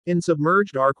In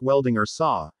submerged arc welding or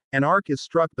SAW, an arc is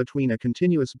struck between a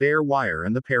continuous bare wire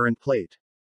and the parent plate.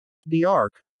 The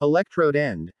arc, electrode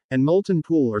end, and molten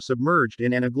pool are submerged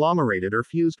in an agglomerated or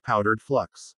fused powdered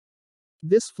flux.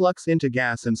 This flux into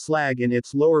gas and slag in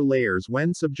its lower layers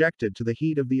when subjected to the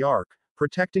heat of the arc,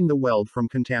 protecting the weld from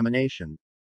contamination.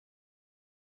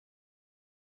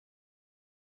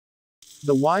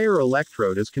 The wire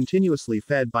electrode is continuously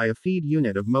fed by a feed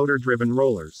unit of motor-driven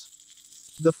rollers.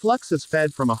 The flux is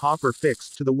fed from a hopper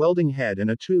fixed to the welding head, and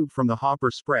a tube from the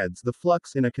hopper spreads the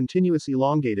flux in a continuous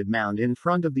elongated mound in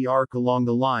front of the arc along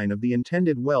the line of the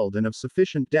intended weld and of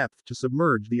sufficient depth to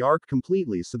submerge the arc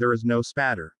completely so there is no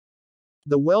spatter.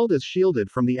 The weld is shielded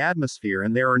from the atmosphere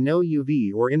and there are no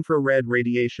UV or infrared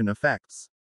radiation effects.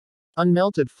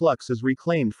 Unmelted flux is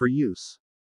reclaimed for use.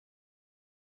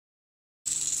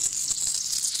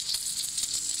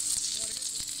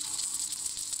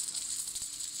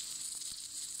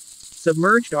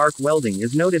 Submerged arc welding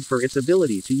is noted for its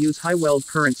ability to use high weld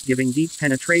currents giving deep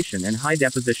penetration and high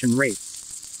deposition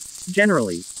rates.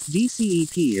 Generally,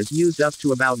 DCEP is used up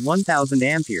to about 1000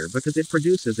 ampere because it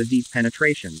produces a deep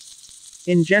penetration.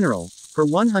 In general, per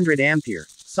 100 ampere,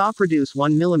 SAW produce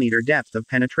 1 mm depth of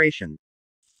penetration.